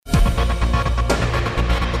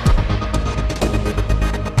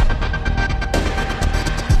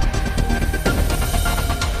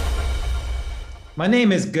My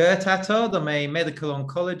name is Gert Attard. I'm a medical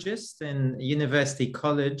oncologist in University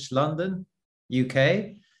College London, UK.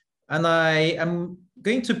 And I am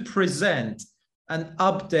going to present an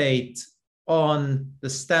update on the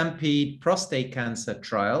STAMPEDE prostate cancer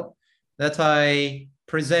trial that I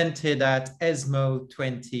presented at ESMO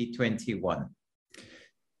 2021.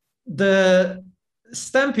 The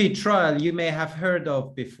STAMPEDE trial you may have heard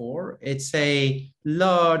of before. It's a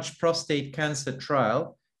large prostate cancer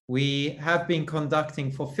trial we have been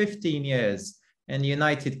conducting for 15 years in the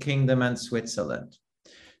United Kingdom and Switzerland.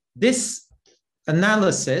 This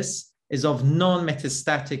analysis is of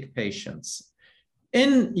non-metastatic patients.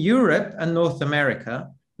 In Europe and North America,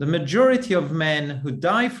 the majority of men who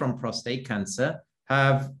die from prostate cancer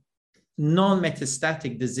have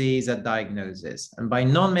non-metastatic disease at diagnosis. And by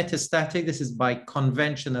non-metastatic, this is by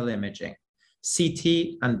conventional imaging,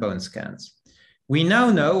 CT and bone scans. We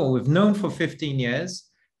now know, or we've known for 15 years,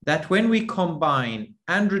 that when we combine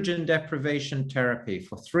androgen deprivation therapy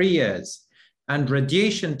for 3 years and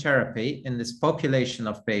radiation therapy in this population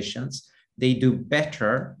of patients, they do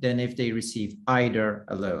better than if they receive either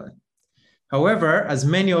alone. However, as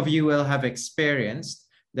many of you will have experienced,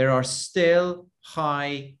 there are still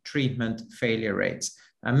high treatment failure rates,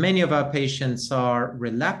 and many of our patients are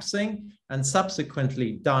relapsing and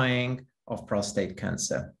subsequently dying of prostate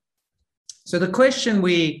cancer. So the question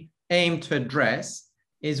we aim to address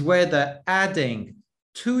is whether adding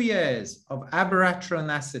 2 years of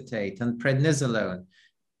abiraterone acetate and prednisolone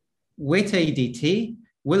with ADT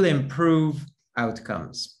will improve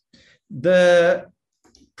outcomes. The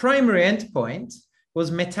primary endpoint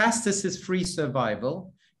was metastasis-free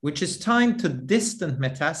survival, which is time to distant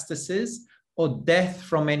metastasis or death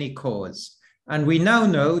from any cause. And we now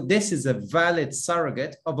know this is a valid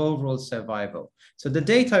surrogate of overall survival. So the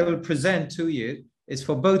data I will present to you is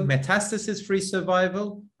for both metastasis-free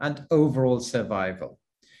survival and overall survival.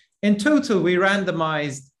 In total, we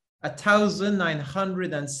randomized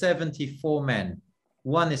 1,974 men,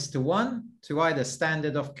 1:1, to either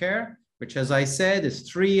standard of care, which, as I said, is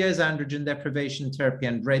 3 years androgen deprivation therapy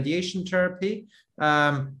and radiation therapy,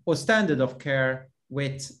 or standard of care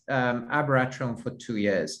with abiraterone for 2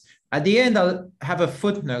 years. At the end, I'll have a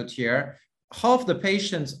footnote here. Half the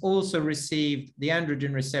patients also received the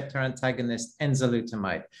androgen receptor antagonist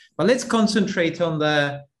enzalutamide. But let's concentrate on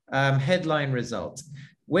the headline results.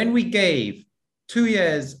 When we gave 2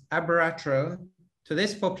 years abiraterone to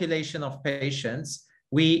this population of patients,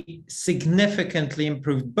 we significantly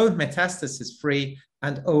improved both metastasis-free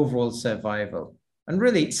and overall survival, and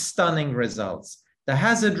really stunning results. The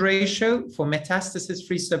hazard ratio for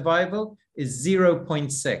metastasis-free survival is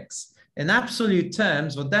 0.6. In absolute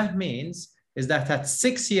terms, what that means is that at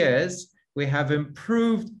 6 years, we have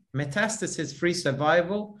improved metastasis-free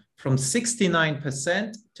survival from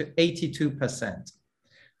 69% to 82%.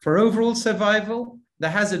 For overall survival, the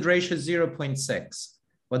hazard ratio is 0.6.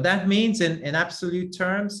 What that means in absolute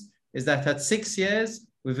terms is that at 6 years,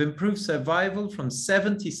 we've improved survival from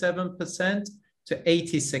 77% to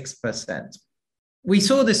 86%. We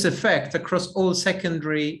saw this effect across all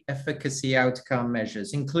secondary efficacy outcome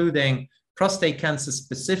measures, including prostate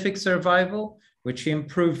cancer-specific survival, which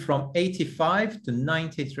improved from 85 to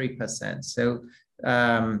 93%. So,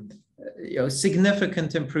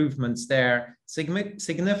 significant improvements there,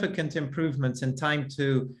 significant improvements in time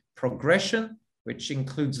to progression, which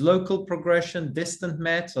includes local progression, distant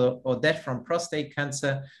met, or death from prostate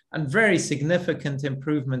cancer, and very significant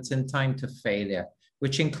improvements in time to failure,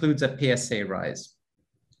 which includes a PSA rise.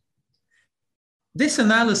 This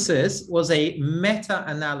analysis was a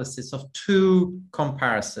meta-analysis of 2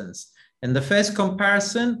 comparisons. In the first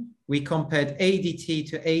comparison, we compared ADT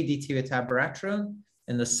to ADT with abiraterone.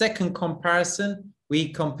 In the second comparison,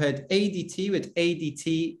 we compared ADT with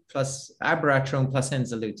ADT plus abiraterone plus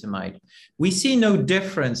enzalutamide. We see no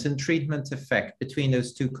difference in treatment effect between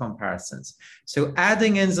those 2 comparisons. So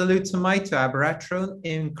adding enzalutamide to abiraterone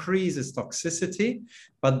increases toxicity,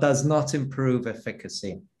 but does not improve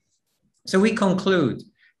efficacy. So we conclude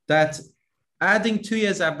that adding 2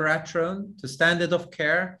 years abiraterone to standard of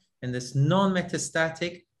care in this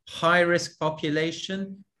non-metastatic high-risk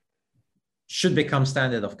population should become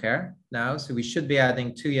standard of care now. So we should be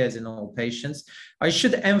adding 2 years in all patients. I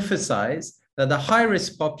should emphasize that the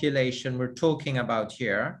high-risk population we're talking about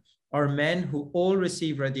here are men who all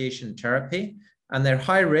receive radiation therapy, and they're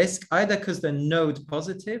high risk either because they're node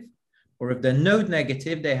positive, or if they're node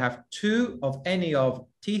negative, they have 2 of any of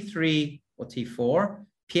T3 or T4,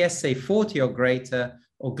 PSA 40 or greater,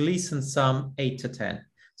 or Gleason sum 8 to 10.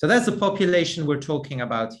 So that's the population we're talking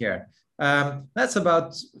about here. That's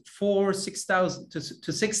about 6,000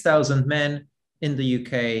 to 6,000 men in the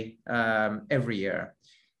UK every year.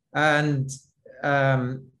 And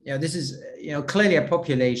this is clearly a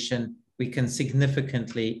population we can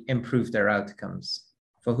significantly improve their outcomes,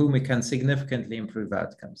 for whom we can significantly improve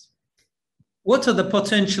outcomes. What are the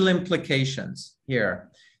potential implications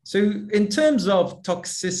here? So in terms of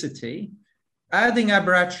toxicity, adding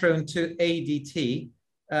abiraterone to ADT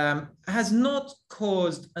has not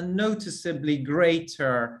caused a noticeably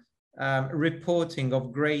greater reporting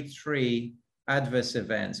of grade 3 adverse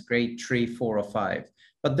events, grade 3, 4, or 5.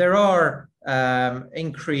 But there are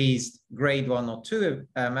increased grade 1 or 2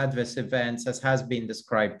 adverse events, as has been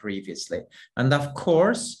described previously. And of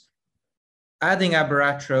course, adding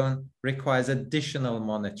abiraterone requires additional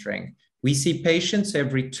monitoring. We see patients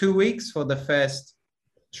every 2 weeks for the first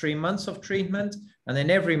 3 months of treatment, and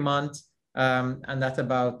then every month, and at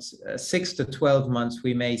about 6 to 12 months,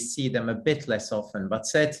 we may see them a bit less often. But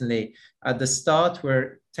certainly at the start,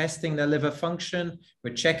 we're testing their liver function,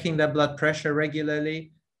 we're checking their blood pressure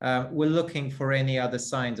regularly, we're looking for any other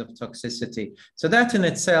signs of toxicity. So that in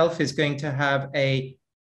itself is going to have an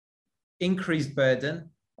increased burden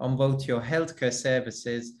on both your healthcare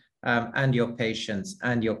services and your patients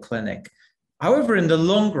and your clinic. However, in the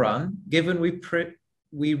long run, given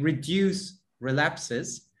we reduce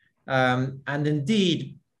relapses, and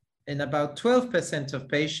indeed, in about 12% of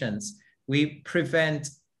patients, we prevent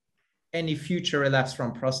any future relapse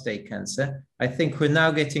from prostate cancer. I think we're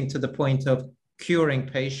now getting to the point of curing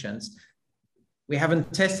patients. We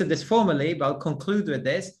haven't tested this formally, but I'll conclude with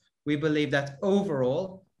this. We believe that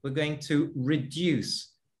overall, we're going to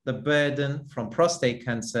reduce the burden from prostate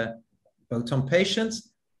cancer, both on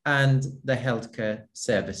patients and the healthcare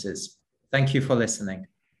services. Thank you for listening.